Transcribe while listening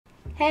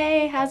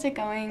Hey, how's it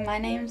going? My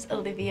name's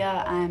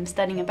Olivia. I'm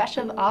studying a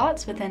Bachelor of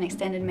Arts with an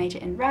extended major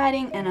in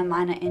writing and a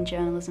minor in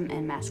journalism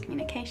and mass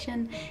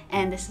communication,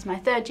 and this is my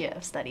third year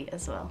of study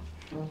as well.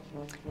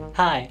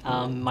 Hi,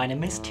 my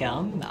name is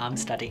Tian. I'm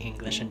studying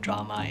English and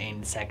drama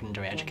in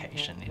secondary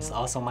education. It's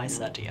also my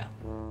third year.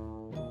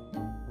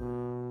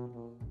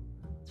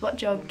 What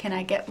job can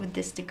I get with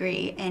this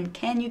degree, and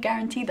can you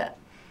guarantee that?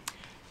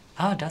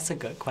 Oh, that's a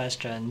good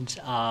question.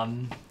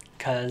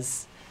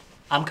 Because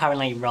I'm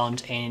currently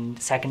enrolled in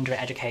secondary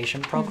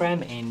education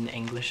program in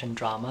English and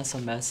drama, so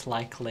most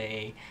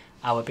likely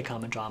I will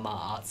become a drama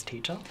arts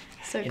teacher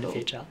in the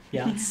future.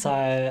 Yeah.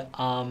 So,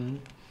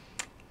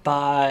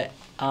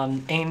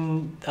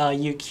 in the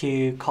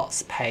UQ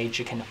course page,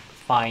 you can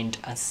find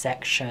a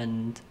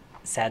section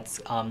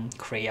that's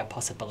career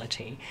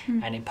possibility,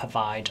 and it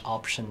provides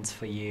options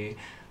for you.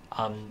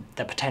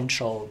 The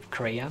potential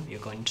career you're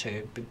going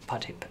to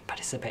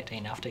participate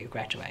in after you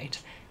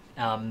graduate.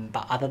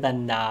 But other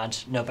than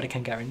that, nobody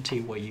can guarantee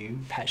what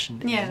you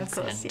passionate in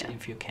and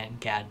if you can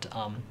get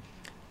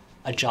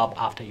a job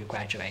after you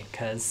graduate.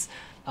 Because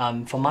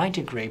for my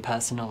degree,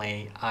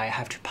 personally, I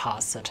have to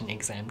pass certain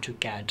exam to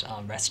get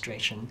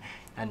registration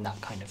and that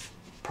kind of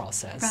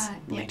process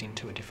leading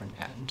to a different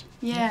end.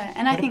 Yeah,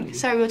 and I think,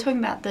 so we were talking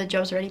about the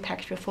jobs already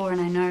packaged before, and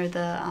I know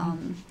the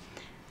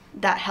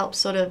that helps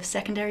sort of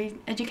secondary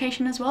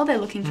education as well. They're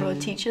looking for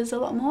teachers a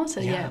lot more, so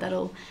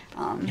that'll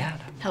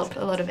help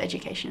a lot of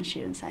education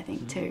students, I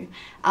think, too.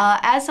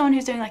 As someone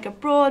who's doing like a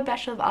broad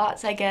Bachelor of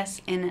Arts, I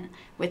guess,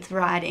 with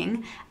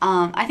writing,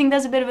 I think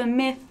there's a bit of a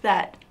myth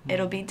that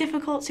it'll be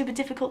super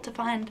difficult to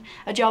find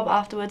a job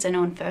afterwards. I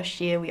know in first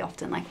year we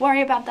often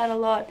worry about that a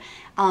lot,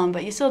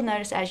 but you sort of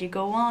notice as you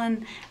go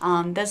on,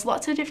 there's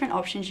lots of different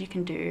options you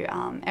can do.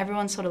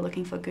 Everyone's sort of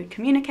looking for good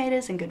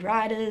communicators and good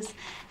writers.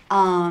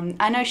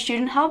 I know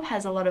Student Hub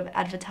has a lot of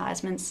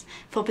advertisements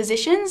for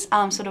positions,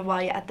 sort of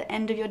while you're at the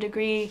end of your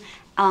degree.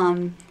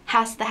 The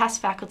HAS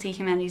faculty,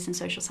 Humanities and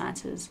Social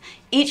Sciences,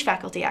 each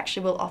faculty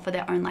actually will offer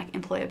their own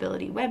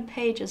employability web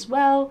page as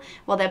well,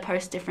 while they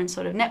post different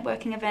sort of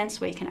networking events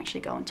where you can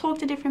actually go and talk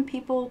to different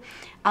people.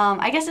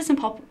 I guess it's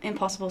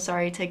impossible,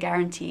 to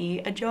guarantee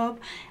a job,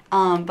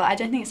 but I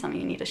don't think it's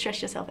something you need to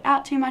stress yourself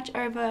out too much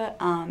over.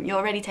 You're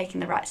already taking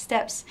the right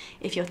steps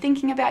if you're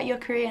thinking about your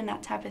career and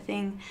that type of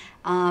thing.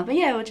 But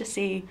yeah, we'll just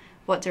see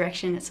what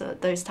direction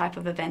those type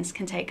of events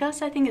can take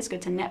us. I think it's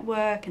good to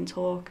network and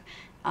talk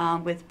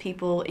with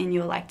people in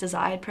your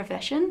desired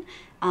profession.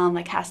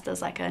 HAS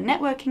does a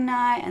networking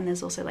night, and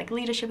there's also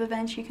leadership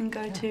events you can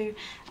go to.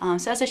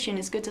 So as a student,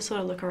 it's good to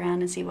sort of look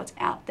around and see what's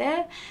out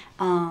there.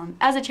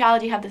 As a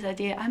child, you have this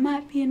idea, I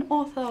might be an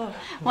author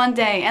one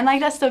day, and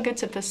that's still good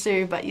to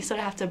pursue, but you sort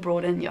of have to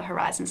broaden your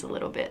horizons a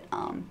little bit.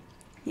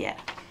 Yeah,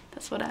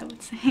 that's what I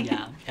would say.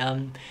 Yeah,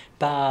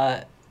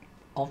 but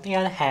on the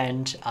other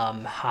hand,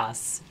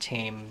 HAS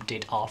team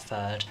did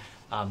offer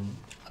a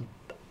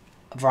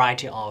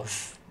variety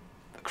of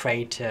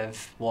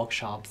creative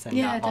workshops and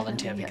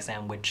volunteer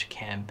exam, which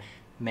can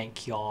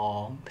make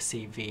your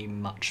CV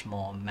much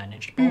more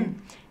manageable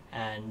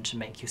and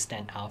make you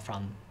stand out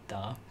from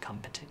the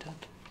competitor.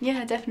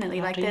 Yeah, definitely.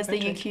 There's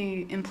the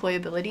UQ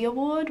Employability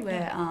Award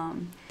where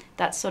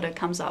that sort of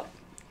comes up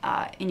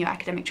in your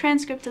academic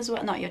transcript as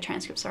well. Not your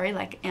transcript, sorry.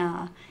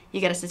 You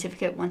get a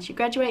certificate once you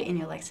graduate in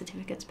your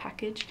certificates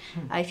package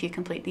if you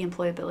complete the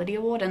Employability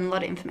Award, and a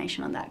lot of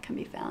information on that can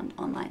be found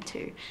online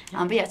too.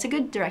 But yeah, it's a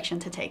good direction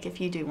to take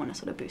if you do want to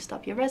sort of boost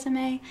up your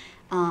resume,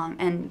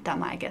 and that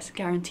might, I guess,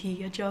 guarantee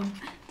your job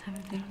type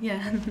of thing.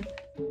 Yeah.